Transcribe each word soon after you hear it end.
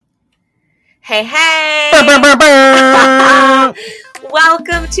Hey, hey!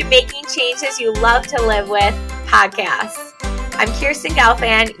 Welcome to Making Changes You Love to Live With podcast. I'm Kirsten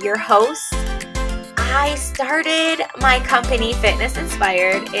Gelfand, your host. I started my company, Fitness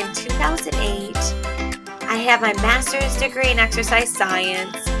Inspired, in 2008. I have my master's degree in exercise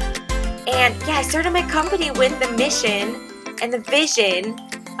science. And I started my company with the mission and the vision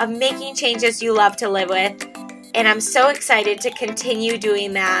of making changes you love to live with. And I'm so excited to continue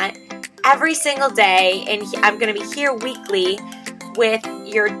doing that every single day. And I'm going to be here weekly with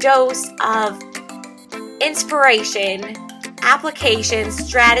your dose of inspiration, applications,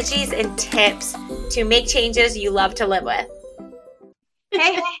 strategies, and tips to make changes you love to live with.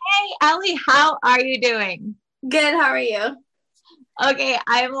 Hey, Ellie, how are you doing? Good, how are you? Okay,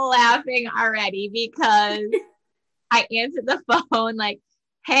 I'm laughing already because I answered the phone like,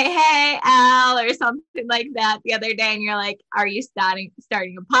 hey, Al, or something like that the other day. And you're like, are you starting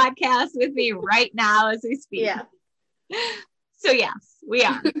a podcast with me right now as we speak? Yeah. So yes, we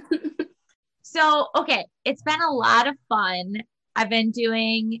are. So, okay, it's been a lot of fun. I've been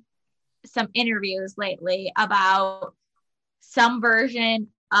doing some interviews lately about some version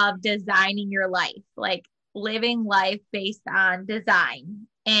of designing your life, like living life based on design.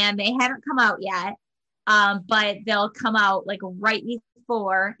 And they haven't come out yet, but they'll come out like right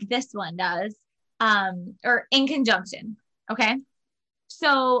before this one does, or in conjunction. Okay.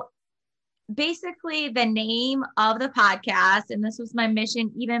 So basically the name of the podcast, and this was my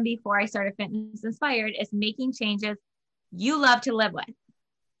mission even before I started Fitness Inspired, is making changes you love to live with.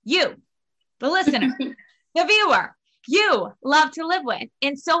 You, the listener, the viewer, you love to live with.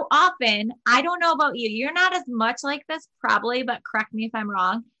 And so often, I don't know about you, you're not as much like this probably, but correct me if I'm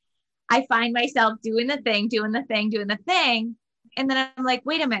wrong. I find myself doing the thing. And then I'm like,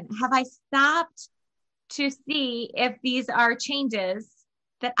 wait a minute, have I stopped to see if these are changes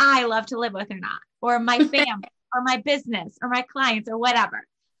that I love to live with or not, or my family or my business or my clients or whatever?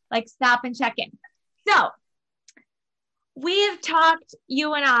 Like, stop and check in. So we have talked,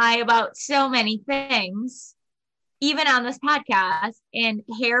 you and I, about so many things, even on this podcast, and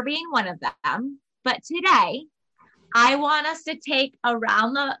hair being one of them. But today, I want us to take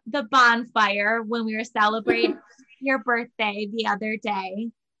around the bonfire when we were celebrating your birthday the other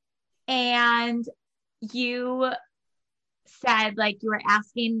day. And you said, like, you were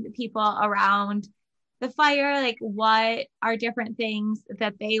asking people around the fire, like, what are different things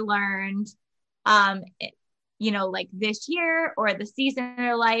that they learned, like this year or the season in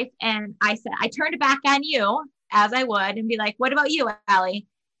their life. And I said, I turned it back on you, as I would, and be like, what about you, Allie?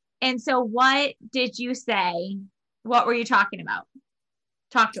 And so what did you say? What were you talking about?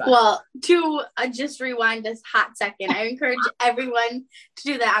 Talk to us. Well, to just rewind this hot second, I encourage everyone to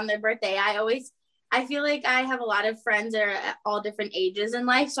do that on their birthday. I feel like I have a lot of friends that are at all different ages in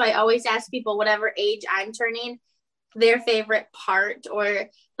life. So I always ask people, whatever age I'm turning, their favorite part or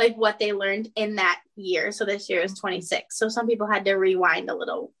like what they learned in that year. So this year is 26. So some people had to rewind a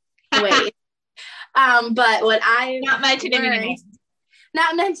little way. But what I not mentioning any names.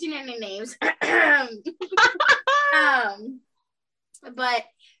 Not mention any names. But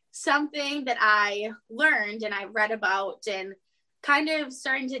something that I learned and I read about and kind of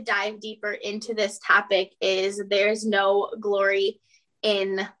starting to dive deeper into this topic is there's no glory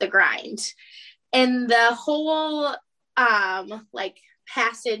in the grind. And the whole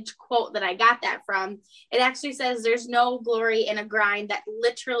passage quote that I got that from, it actually says there's no glory in a grind that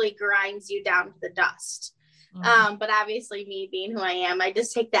literally grinds you down to the dust. Mm-hmm. But obviously me being who I am, I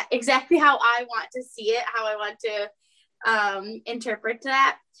just take that exactly how I want to see it, how I want to interpret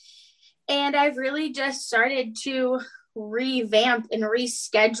that. And I've really just started to revamp and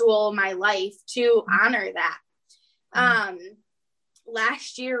reschedule my life to honor that.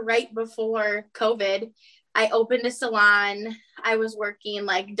 Last year, right before COVID, I opened a salon. I was working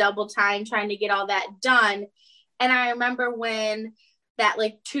like double time trying to get all that done. And I remember when that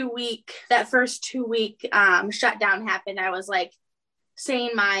first 2 week shutdown happened, I was like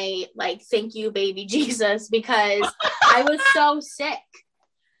saying my thank you, baby Jesus, because I was so sick.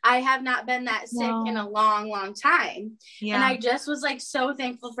 I have not been that sick in a long, long time. Yeah. And I just was like so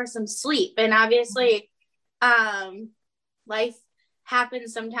thankful for some sleep. And obviously life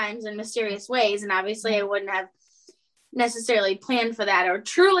happens sometimes in mysterious ways. And obviously I wouldn't have necessarily planned for that or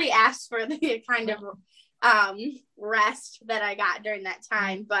truly asked for the kind of rest that I got during that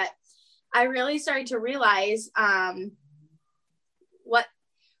time. But I really started to realize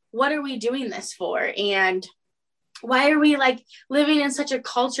what are we doing this for? And why are we like living in such a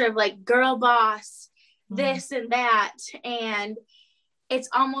culture of like girl boss, this and that? And it's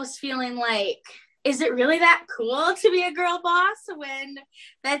almost feeling like is it really that cool to be a girl boss when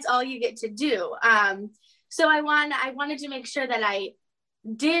that's all you get to do? So I wanted to make sure that I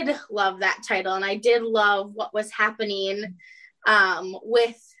did love that title, and I did love what was happening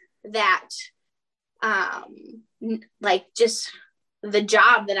with that, like just the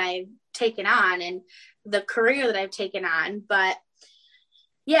job that I've taken on and the career that I've taken on. But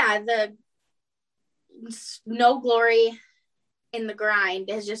yeah, the no glory in the grind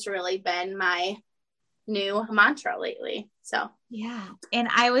has just really been my new mantra lately. So yeah. And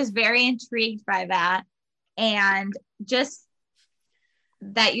I was very intrigued by that. And just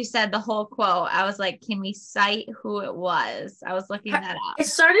that you said the whole quote, I was like, can we cite who it was? I was looking that up. It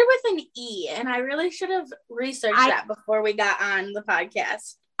started with an E, and I really should have researched that before we got on the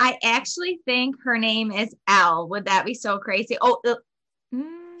podcast. I actually think her name is Elle. Would that be so crazy? Oh,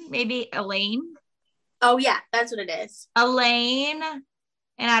 maybe Elaine. Oh yeah, that's what it is. Elaine.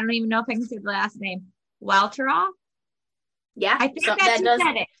 And I don't even know if I can say the last name. Welteroth. Yeah. I think that's who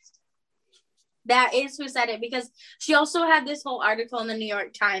said it. That is who said it, because she also had this whole article in the New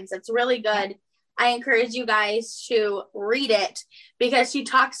York Times. It's really good. I encourage you guys to read it, because she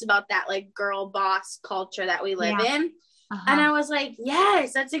talks about that like girl boss culture that we live in. And I was like,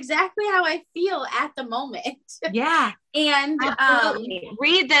 yes, that's exactly how I feel at the moment. Yeah. And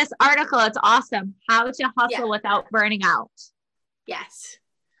read this article. It's awesome. How to hustle without burning out. Yes.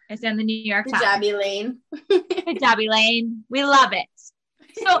 It's in the New York Times. Good job, Elaine. Good job, Elaine. We love it.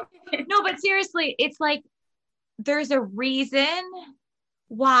 So, no, but seriously, it's like, there's a reason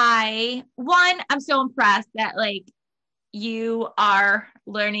why, one, I'm so impressed that like you are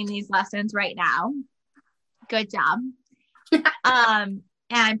learning these lessons right now. Good job. And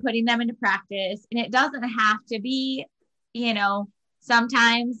I'm putting them into practice, and it doesn't have to be, you know,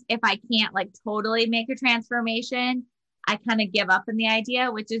 sometimes if I can't like totally make a transformation, I kind of give up on the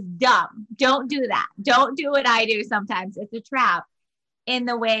idea, which is dumb. Don't do that. Don't do what I do sometimes. It's a trap. In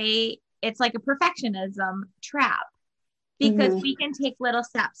the way it's like a perfectionism trap, because we can take little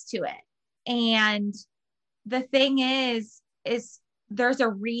steps to it. And the thing is there's a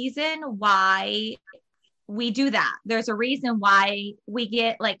reason why we do that. There's a reason why we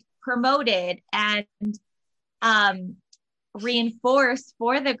get like promoted and reinforced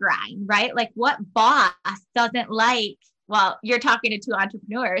for the grind, right? Like what boss doesn't like, well, you're talking to two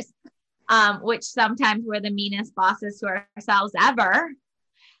entrepreneurs, which sometimes we're the meanest bosses to ourselves ever.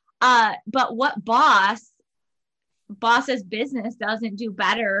 But what boss's business doesn't do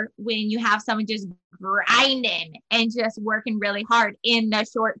better when you have someone just grinding and just working really hard in the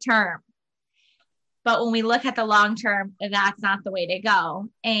short term. But when we look at the long term, that's not the way to go.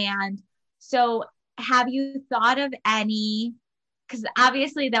 And so have you thought of any, because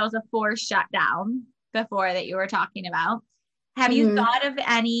obviously that was a forced shutdown before that you were talking about. Have you thought of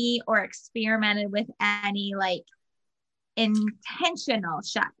any or experimented with any like intentional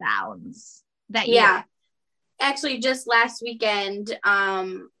shutdowns that actually just last weekend,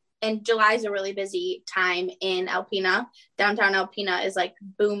 and July is a really busy time in Alpena. Downtown Alpena is like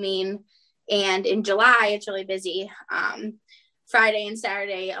booming, and in July it's really busy. Friday and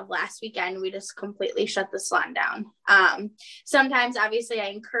Saturday of last weekend, we just completely shut the salon down. Sometimes obviously I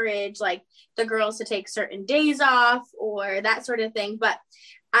encourage like the girls to take certain days off or that sort of thing, but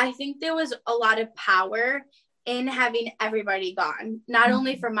I think there was a lot of power in having everybody gone, not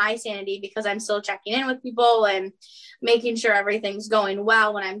only for my sanity, because I'm still checking in with people and making sure everything's going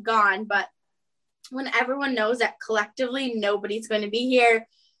well when I'm gone, but when everyone knows that collectively nobody's going to be here,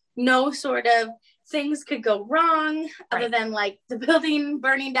 no sort of things could go wrong other than like the building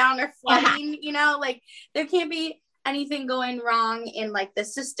burning down or flooding, you know, like there can't be anything going wrong in like the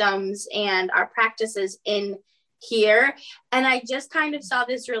systems and our practices in here. And I just kind of saw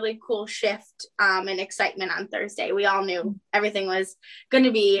this really cool shift and excitement on Thursday. We all knew everything was going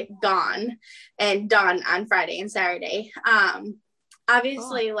to be gone and done on Friday and Saturday.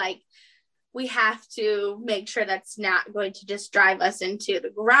 Obviously, like we have to make sure that's not going to just drive us into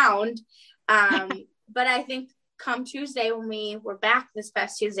the ground. But I think come Tuesday, when we were back this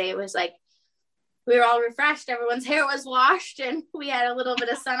past Tuesday, it was like we were all refreshed. Everyone's hair was washed and we had a little bit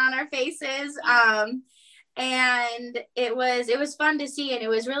of sun on our faces. And it was fun to see. And it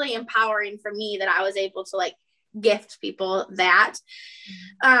was really empowering for me that I was able to like gift people that.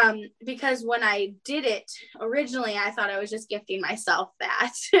 Because when I did it originally, I thought I was just gifting myself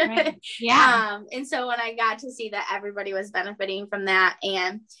that. Right. Yeah. And so when I got to see that everybody was benefiting from that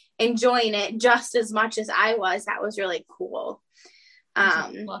and enjoying it just as much as I was, that was really cool.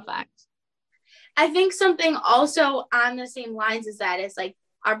 Cool effect. I think something also on the same lines as that is like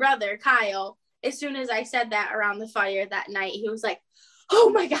our brother, Kyle, as soon as I said that around the fire that night, he was like, oh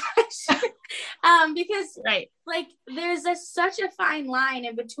my gosh. Because right. like there's such a fine line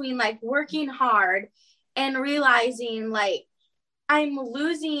in between like working hard and realizing like I'm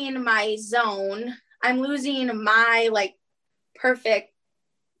losing my zone. I'm losing my like perfect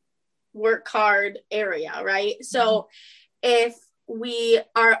work hard area, right? So if we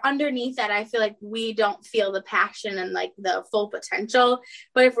are underneath that, I feel like we don't feel the passion and like the full potential.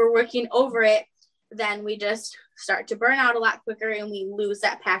 But if we're working over it, then we just start to burn out a lot quicker and we lose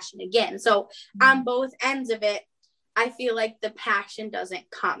that passion again. So on both ends of it, I feel like the passion doesn't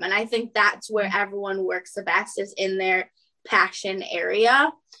come. And I think that's where everyone works the best, is in their passion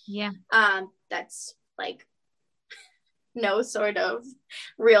area. Yeah. That's like no sort of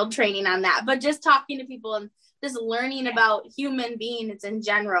real training on that, but just talking to people and just learning about human beings in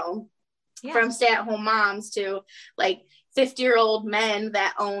general, from stay-at-home moms to like 50-year-old men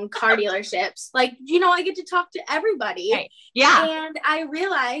that own car dealerships. Like, you know, I get to talk to everybody. Right. Yeah. And I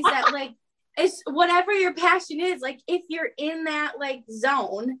realize that like, it's whatever your passion is, like if you're in that like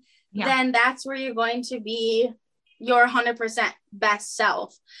zone, then that's where you're going to be your 100% best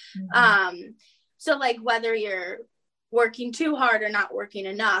self. So like whether you're working too hard or not working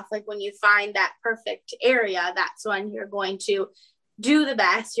enough, like when you find that perfect area, that's when you're going to do the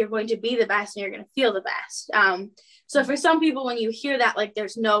best, you're going to be the best, and you're going to feel the best. So for some people, when you hear that, like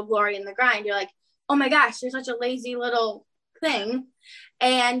there's no glory in the grind, you're like, oh my gosh, you're such a lazy little thing.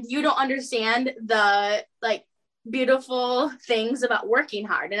 And you don't understand the like beautiful things about working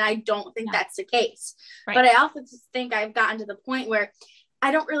hard. And I don't think that's the case. Right. But I also think I've gotten to the point where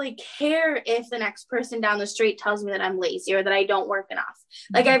I don't really care if the next person down the street tells me that I'm lazy or that I don't work enough.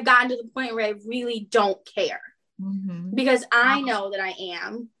 Like I've gotten to the point where I really don't care because I know that I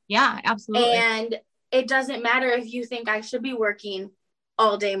am. Yeah, absolutely. And it doesn't matter if you think I should be working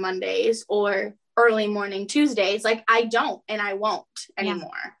all day Mondays or early morning Tuesdays. Like I don't, and I won't anymore.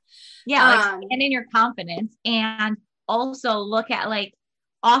 Yeah. Like, and in your confidence, and also look at like,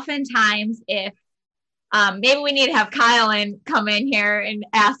 oftentimes if, maybe we need to have Kyle come in here and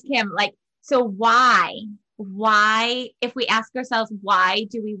ask him like, so why, if we ask ourselves, why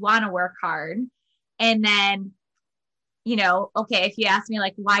do we want to work hard? And then, you know, okay, if you ask me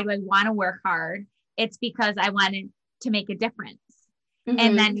like, why do I want to work hard? It's because I wanted to make a difference.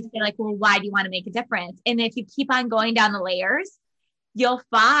 And then you say like, well, why do you want to make a difference? And if you keep on going down the layers, you'll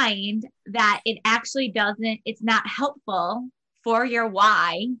find that it actually it's not helpful for your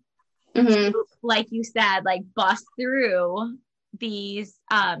why to, like you said, like bust through these,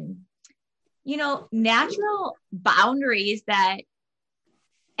 you know, natural boundaries that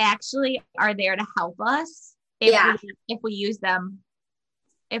actually are there to help us if we use them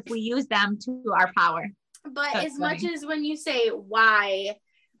to our power. But as much as when you say, why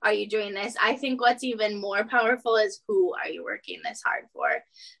are you doing this? I think what's even more powerful is, who are you working this hard for?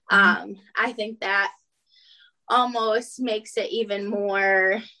 I think that almost makes it even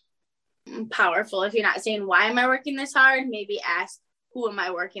more powerful. If you're not saying, why am I working this hard? Maybe ask, who am I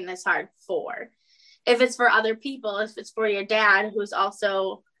working this hard for? If it's for other people, if it's for your dad, who's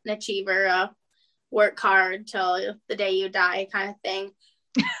also an achiever, work hard till the day you die kind of thing,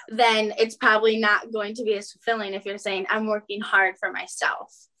 then it's probably not going to be as fulfilling if you're saying, I'm working hard for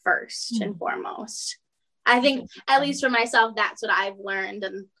myself first and foremost. I think, at least for myself, that's what I've learned,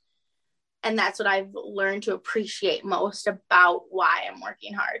 and that's what I've learned to appreciate most about why I'm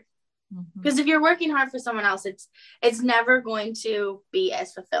working hard. Because if you're working hard for someone else, it's never going to be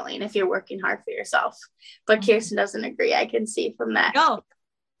as fulfilling if you're working hard for yourself. But Kirsten doesn't agree. I can see from that.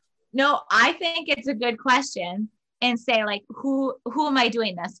 No, I think it's a good question. And say like, who am I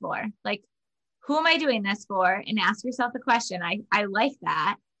doing this for? Like, who am I doing this for? And ask yourself the question. I like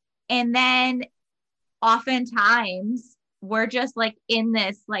that. And then oftentimes we're just like in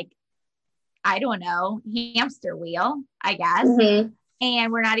this, like, I don't know, hamster wheel, I guess.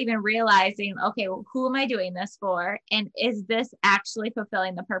 And we're not even realizing, okay, well, who am I doing this for? And is this actually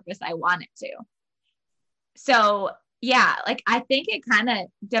fulfilling the purpose I want it to? So yeah, like, I think it kind of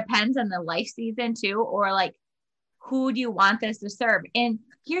depends on the life season too, or like, who do you want this to serve? And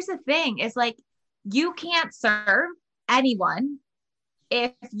here's the thing, is like, you can't serve anyone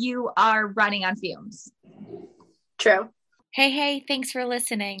if you are running on fumes. True. Hey, thanks for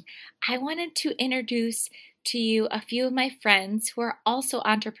listening. I wanted to introduce to you a few of my friends who are also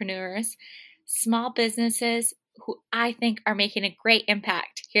entrepreneurs, small businesses who I think are making a great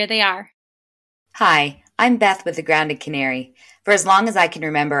impact. Here they are. Hi, I'm Beth with The Grounded Canary. For as long as I can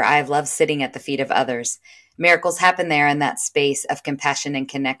remember, I have loved sitting at the feet of others. Miracles happen there in that space of compassion and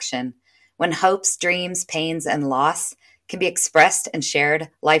connection. When hopes, dreams, pains, and loss can be expressed and shared,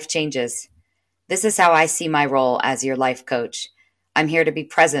 life changes. This is how I see my role as your life coach. I'm here to be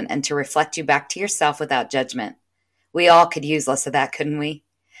present and to reflect you back to yourself without judgment. We all could use less of that, couldn't we?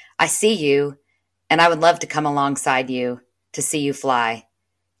 I see you, and I would love to come alongside you to see you fly.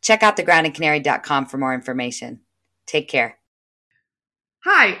 Check out thegroundedcanary.com for more information. Take care.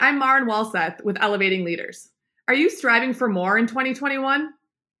 Hi, I'm Maren Walseth with Elevating Leaders. Are you striving for more in 2021?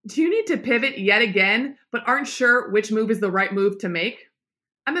 Do you need to pivot yet again, but aren't sure which move is the right move to make?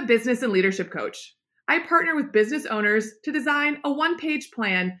 I'm a business and leadership coach. I partner with business owners to design a one-page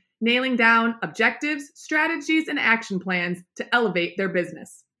plan nailing down objectives, strategies, and action plans to elevate their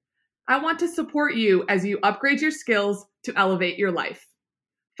business. I want to support you as you upgrade your skills to elevate your life.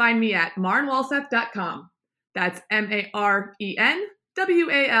 Find me at marenwalseth.com. That's MarenWalseth.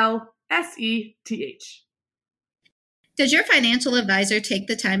 Does your financial advisor take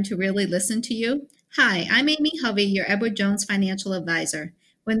the time to really listen to you? Hi, I'm Amy Hovey, your Edward Jones financial advisor.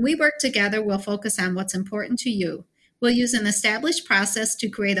 When we work together, we'll focus on what's important to you. We'll use an established process to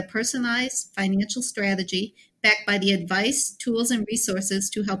create a personalized financial strategy backed by the advice, tools, and resources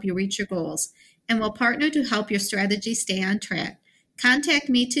to help you reach your goals. And we'll partner to help your strategy stay on track. Contact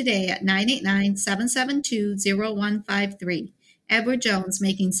me today at 989-772-0153. Edward Jones,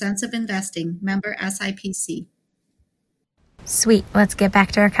 Making Sense of Investing, member SIPC. Sweet. Let's get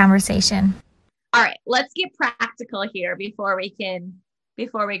back to our conversation. All right, let's get practical here before we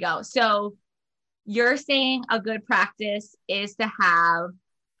go. So you're saying a good practice is to have,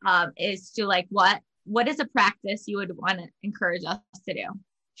 what is a practice you would want to encourage us to do?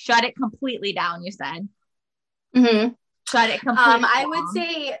 Shut it completely down, you said. Mm-hmm. Shut it completely I down. would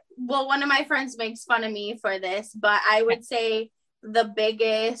say, well, one of my friends makes fun of me for this, but I would say the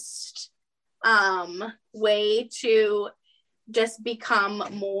biggest way to just become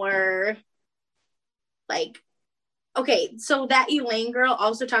more like, okay, so that Elaine girl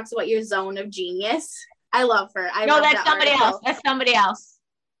also talks about your zone of genius. I love her. That's somebody else. That's somebody else.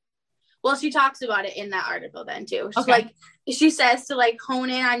 Well, she talks about it in that article then too. She's Okay. like, she says to like hone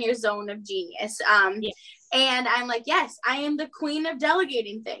in on your zone of genius. Yeah. And I'm like, yes, I am the queen of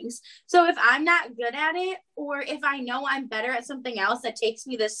delegating things. So if I'm not good at it, or if I know I'm better at something else that takes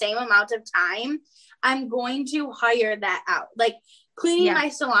me the same amount of time, I'm going to hire that out. Like cleaning my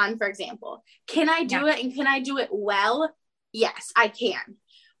salon, for example. Can I do it, and can I do it well? Yes, I can.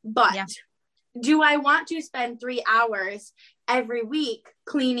 But do I want to spend 3 hours every week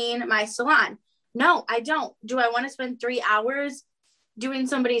cleaning my salon? No, I don't. Do I want to spend 3 hours doing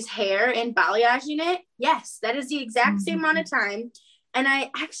somebody's hair and balayaging it? Yes, that is the exact same amount of time. And I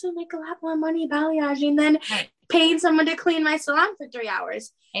actually make a lot more money balayaging than paying someone to clean my salon for 3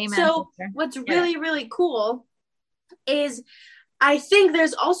 hours. Amen. So what's really, really cool is I think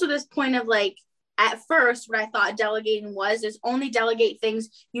there's also this point of like, at first, what I thought delegating was is only delegate things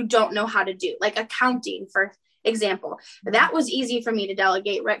you don't know how to do, like accounting, for example. That was easy for me to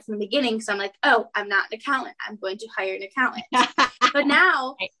delegate right from the beginning, because I'm like, oh, I'm not an accountant. I'm going to hire an accountant. But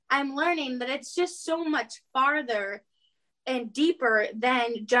now I'm learning that it's just so much farther and deeper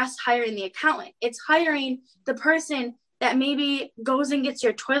than just hiring the accountant. It's hiring the person that maybe goes and gets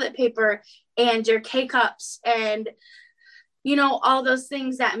your toilet paper and your K-cups and, you know, all those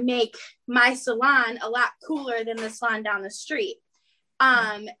things that make my salon a lot cooler than the salon down the street.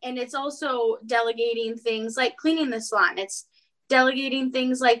 And it's also delegating things like cleaning the salon. It's delegating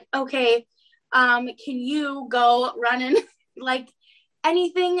things like, okay, can you go running, like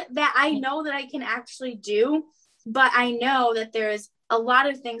anything that I know that I can actually do, but I know that there's a lot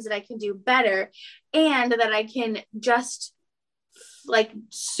of things that I can do better, and that I can just like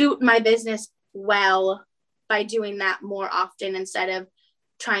suit my business well by doing that more often instead of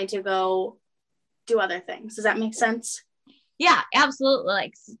trying to go do other things. Does that make sense? Yeah, absolutely.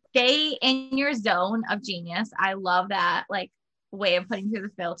 Like stay in your zone of genius. I love that like way of putting through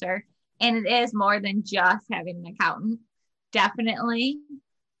the filter. And it is more than just having an accountant. Definitely,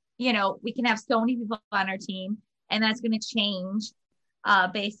 you know, we can have so many people on our team, and that's going to change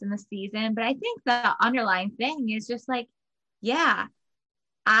based on the season. But I think the underlying thing is just like, yeah,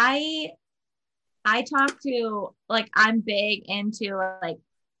 I talk to, like, I'm big into like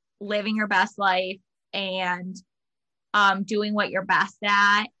living your best life and doing what you're best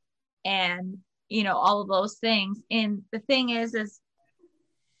at, and, you know, all of those things. And the thing is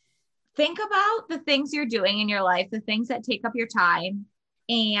think about the things you're doing in your life, the things that take up your time,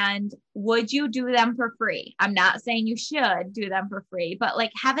 and would you do them for free? I'm not saying you should do them for free, but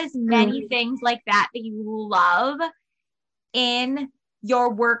like have as many things like that that you love in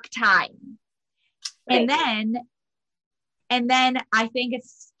your work time. Right. And then I think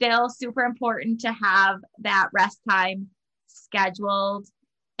it's still super important to have that rest time scheduled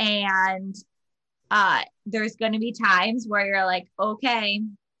and there's going to be times where you're like, okay,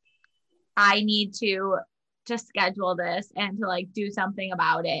 I need to schedule this and to like do something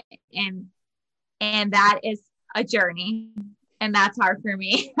about it. And that is a journey, and that's hard for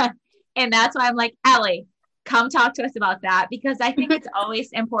me. And that's why I'm like, Ellie, come talk to us about that, because I think it's always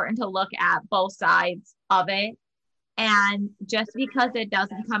important to look at both sides of it. And just because it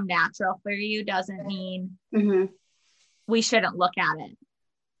doesn't come natural for you doesn't mean we shouldn't look at it.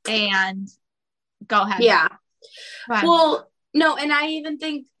 And go ahead. Yeah. Well, no, and I even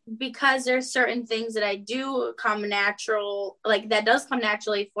think because there's certain things that I do come natural, like that does come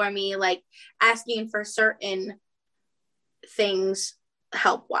naturally for me, like asking for certain things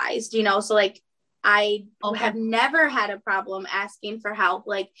help wise, you know, so like I have never had a problem asking for help,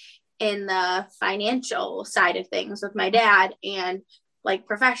 like in the financial side of things with my dad and like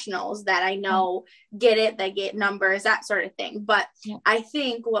professionals that I know get it, they get numbers, that sort of thing. But I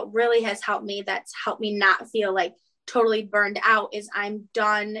think what really has helped me, that's helped me not feel like totally burned out, is I'm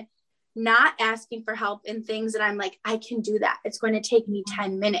done not asking for help in things that I'm like, I can do that. It's going to take me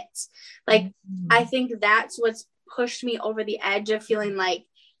 10 minutes. Like, I think that's what's pushed me over the edge of feeling like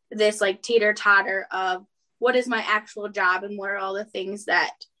this like teeter totter of what is my actual job and what are all the things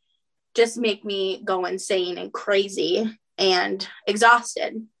that just make me go insane and crazy and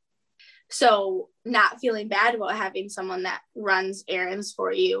exhausted. So not feeling bad about having someone that runs errands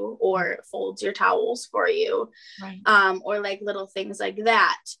for you or folds your towels for you, or like little things like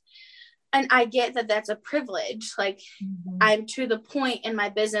that. And I get that that's a privilege. Like I'm to the point in my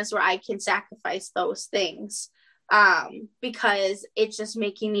business where I can sacrifice those things, because it's just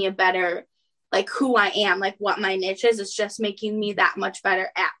making me a better, like who I am, like what my niche is. It's just making me that much better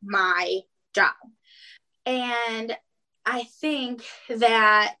at my job. And I think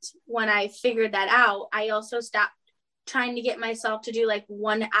that when I figured that out, I also stopped trying to get myself to do like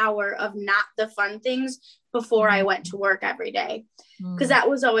 1 hour of not the fun things before I went to work every day. Because that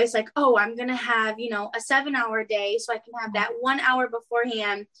was always like, oh, I'm going to have, you know, a 7-hour day so I can have that 1 hour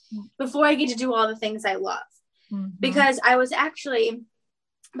beforehand before I get to do all the things I love. Because I was actually,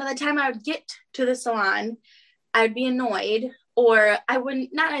 by the time I would get to the salon, I would be annoyed, or I wouldn't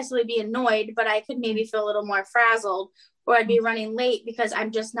not necessarily be annoyed, but I could maybe feel a little more frazzled, or I'd be running late because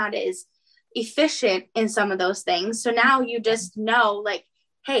I'm just not as efficient in some of those things. So now you just know, like,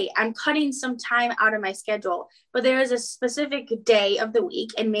 hey, I'm cutting some time out of my schedule, but there is a specific day of the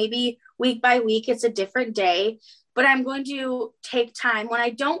week, and maybe week by week, it's a different day, but I'm going to take time when I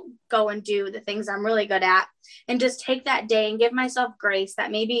don't go and do the things I'm really good at, and just take that day and give myself grace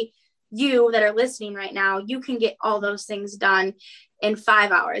that maybe you that are listening right now, you can get all those things done in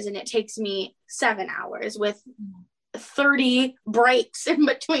 5 hours. And it takes me 7 hours with 30 breaks in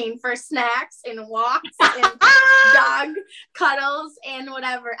between for snacks and walks and dog cuddles and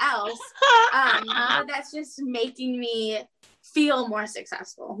whatever else. But that's just making me feel more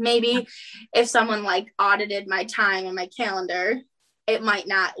successful. Maybe if someone like audited my time and my calendar, it might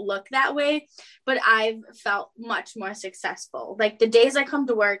not look that way, but I've felt much more successful. Like the days I come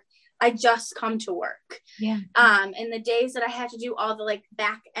to work, I just come to work. And the days that I had to do all the like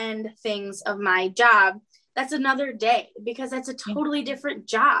back end things of my job, that's another day, because that's a totally different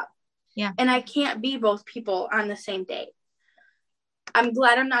job. And I can't be both people on the same day. I'm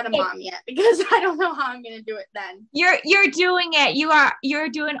glad I'm not a mom yet, because I don't know how I'm going to do it then. You're doing it. You're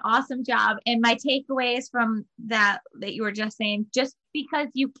doing an awesome job. And my takeaways from that you were just saying, just because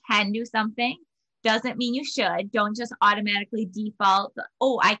you can do something doesn't mean you should. Don't just automatically default,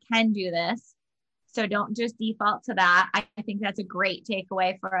 oh, I can do this. So don't just default to that. I think that's a great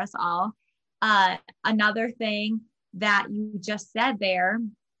takeaway for us all. Another thing that you just said there,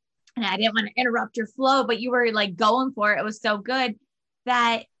 and I didn't want to interrupt your flow, but you were like going for it. It was so good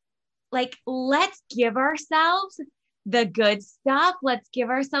that like, let's give ourselves the good stuff. Let's give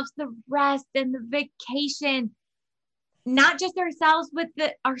ourselves the rest and the vacation, not just ourselves, with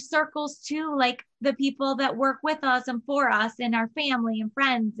our circles too, like the people that work with us and for us and our family and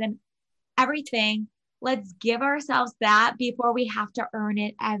friends and everything. Let's give ourselves that before we have to earn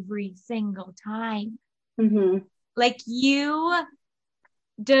it every single time. Like you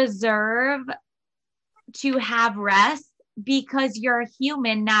deserve to have rest because you're a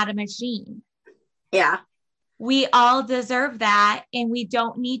human, not a machine. We all deserve that, and we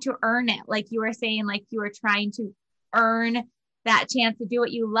don't need to earn it. Like you were saying, like you were trying to earn that chance to do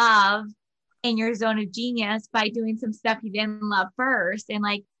what you love in your zone of genius by doing some stuff you didn't love first, and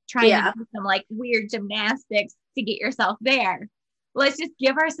like trying to do some like weird gymnastics to get yourself there. Let's just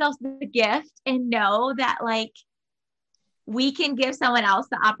give ourselves the gift and know that like we can give someone else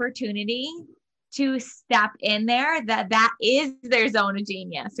the opportunity to step in there, that is their zone of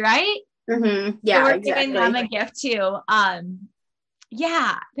genius, right? Mm-hmm. Yeah, so we're exactly. giving them a gift too.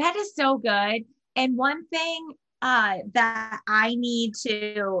 Yeah, that is so good. And one thing that I need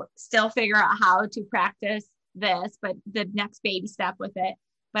to still figure out how to practice this, but the next baby step with it,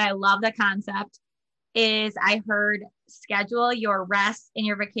 but I love the concept, is I heard schedule your rest and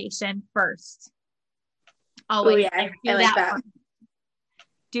your vacation first. Always. Oh, yeah, I like that.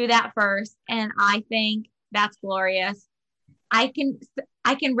 Do that first. And I think that's glorious. I can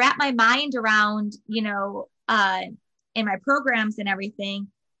wrap my mind around, in my programs and everything,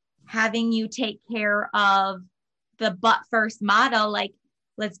 having you take care of the but first model. Like,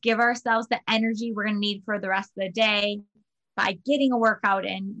 let's give ourselves the energy we're going to need for the rest of the day by getting a workout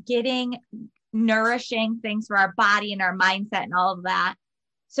in, getting nourishing things for our body and our mindset and all of that.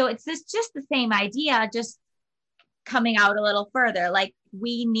 So it's just the same idea, just coming out a little further. Like,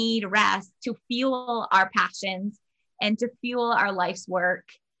 we need rest to fuel our passions and to fuel our life's work,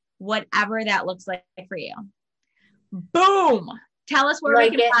 whatever that looks like for you. Boom. Tell us where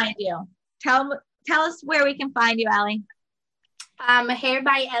we can find you. Tell us where we can find you, Ellie.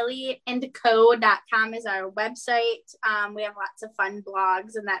 hairbyellieandco.com is our website. We have lots of fun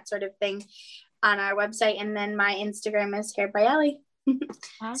blogs and that sort of thing on our website. And then my Instagram is hairbyellie.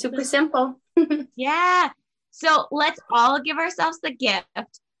 Awesome. Super simple. Yeah. So let's all give ourselves the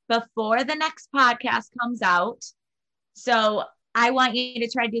gift before the next podcast comes out. So I want you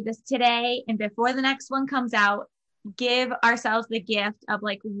to try to do this today, and before the next one comes out, give ourselves the gift of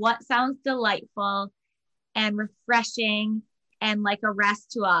like what sounds delightful and refreshing and like a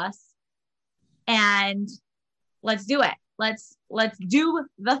rest to us. And let's do it. Let's do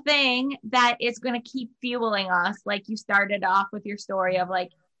the thing that is going to keep fueling us. Like you started off with your story of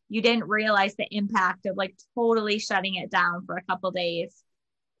like, you didn't realize the impact of like totally shutting it down for a couple days.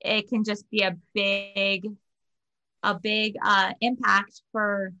 It can just be a big impact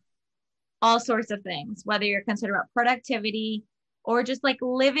for all sorts of things, whether you're concerned about productivity or just like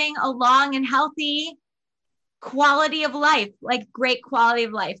living a long and healthy quality of life, like great quality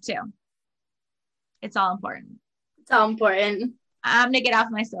of life too. It's all important. It's all important. I'm going to get off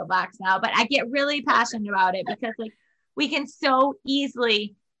my soapbox now, but I get really passionate about it because like we can so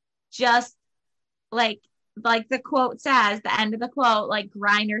easily just like the quote says, the end of the quote, like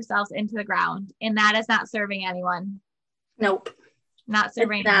grind ourselves into the ground. And that is not serving anyone. Nope. Not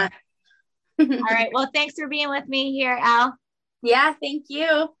serving anyone. All right. Well, thanks for being with me here, Al. Yeah, thank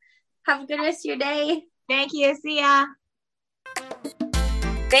you. Have a good rest of your day. Thank you. See ya.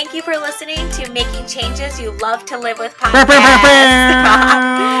 Thank you for listening to Making Changes You Love to Live With podcast.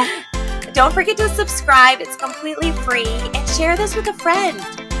 Don't forget to subscribe. It's completely free. And share this with a friend.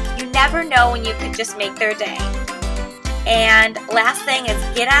 You never know when you could just make their day. And last thing is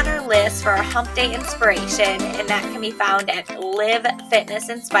get on our list for our Hump Day inspiration, and that can be found at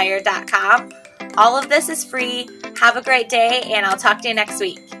livefitnessinspired.com. All of this is free. Have a great day, and I'll talk to you next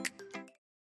week.